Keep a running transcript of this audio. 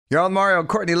You're on Mario.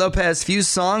 Courtney Lopez. A few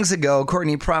songs ago,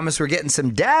 Courtney promised we're getting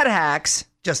some dad hacks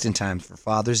just in time for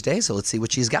Father's Day. So let's see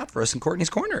what she's got for us in Courtney's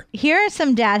Corner. Here are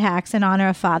some dad hacks in honor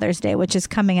of Father's Day, which is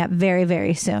coming up very,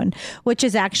 very soon, which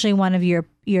is actually one of your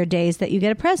days that you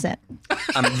get a present.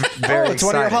 I'm very excited. It's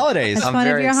one of your holidays. It's I'm one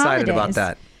of very your excited about holidays.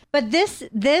 that. But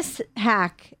this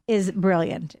hack is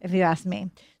brilliant, if you ask me.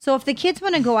 So if the kids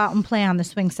want to go out and play on the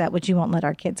swing set, which you won't let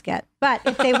our kids get, but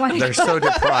if they want to They're so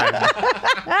deprived.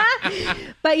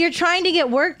 but you're trying to get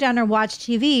work done or watch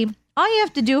TV, all you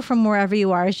have to do from wherever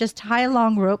you are is just tie a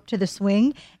long rope to the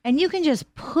swing, and you can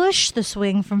just push the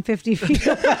swing from 50 feet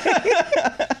away.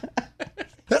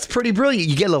 That's pretty brilliant.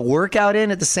 You get a little workout in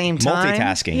at the same time.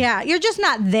 Multitasking. Yeah, you're just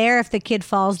not there if the kid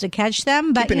falls to catch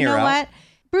them, but Keep an you know ear out. what?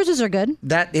 Bruises are good.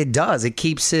 That it does. It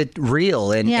keeps it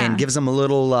real and Yeah. gives them a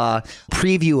little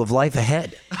preview of life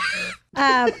ahead.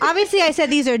 Obviously, I said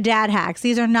these are dad hacks.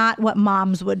 These are not what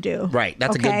moms would do. Right.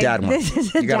 That's a good Okay? dad one. This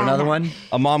is a You got dad another hack. one?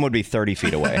 A mom would be 30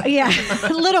 feet away. Yeah,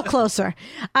 a little closer.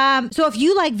 So if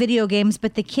you like video games,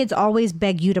 but the kids always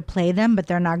beg you to play them, but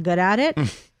they're not good at it,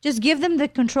 just give them the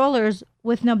controllers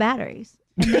with no batteries.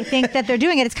 And they think that they're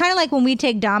doing it. It's kind of like when we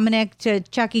take Dominic to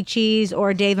Chuck E. Cheese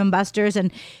or Dave and Buster's, and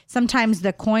sometimes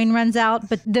the coin runs out,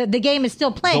 but the game is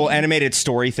still The playing. whole animated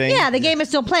story thing. Yeah, the game is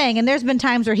still playing, and there's been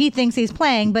times where he thinks he's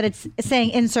playing, but it's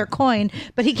saying insert coin,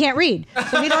 but he can't read,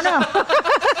 so we don't know.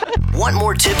 Want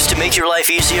more tips to make your life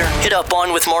easier? Hit up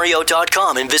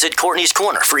onwithmario.com and visit Courtney's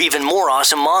Corner for even more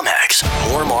awesome mom hacks.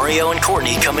 More Mario and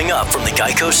Courtney coming up from the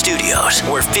Geico Studios,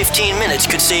 where 15 minutes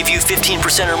could save you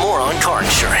 15% or more on car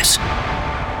insurance.